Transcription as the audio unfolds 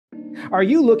Are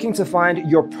you looking to find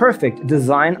your perfect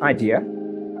design idea?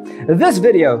 This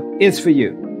video is for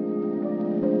you.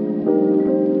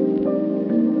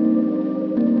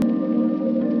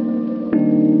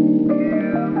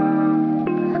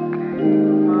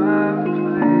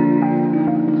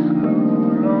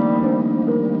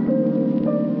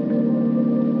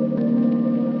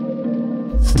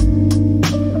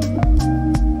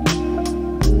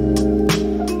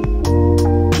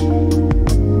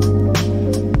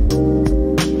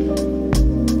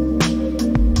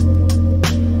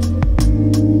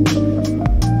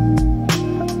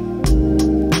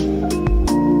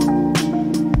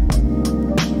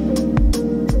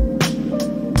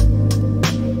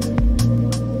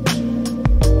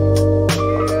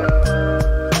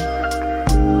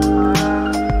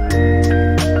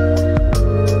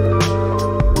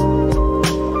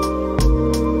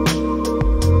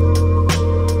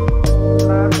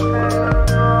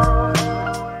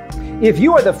 If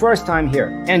you are the first time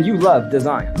here and you love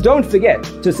design, don't forget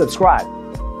to subscribe.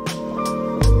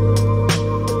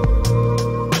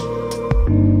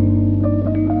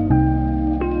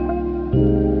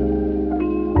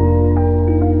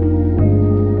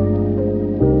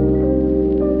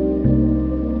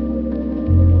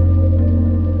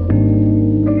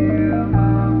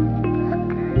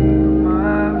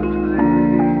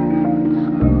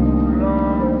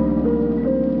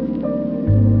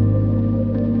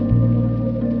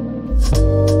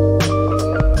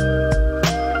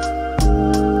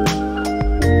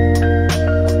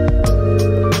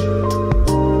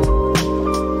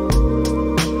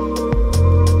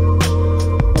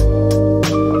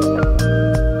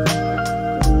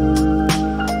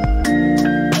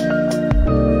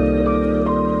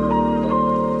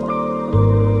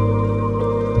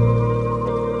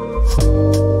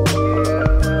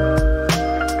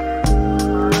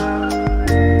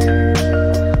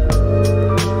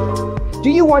 Do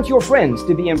you want your friends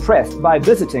to be impressed by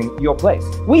visiting your place?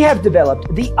 We have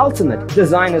developed the ultimate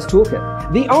designer's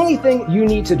toolkit. The only thing you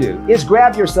need to do is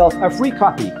grab yourself a free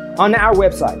copy on our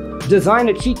website,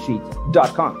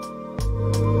 designercheatsheet.com.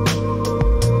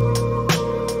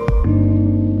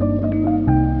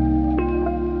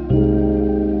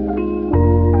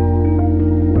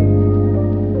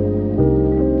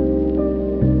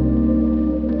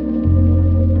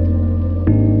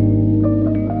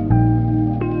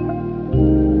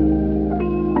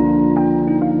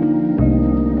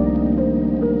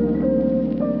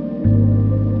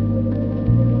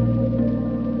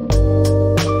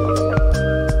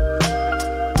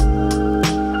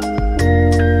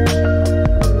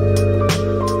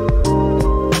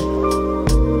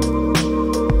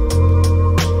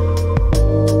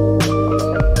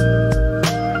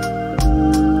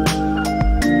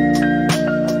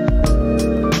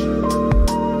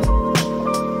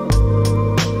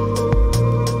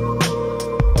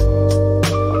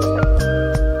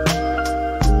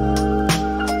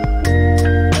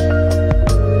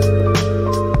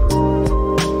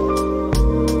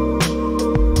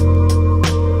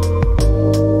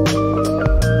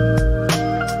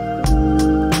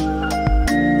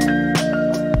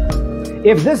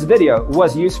 If this video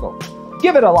was useful,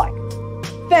 give it a like.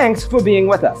 Thanks for being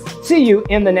with us. See you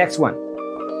in the next one.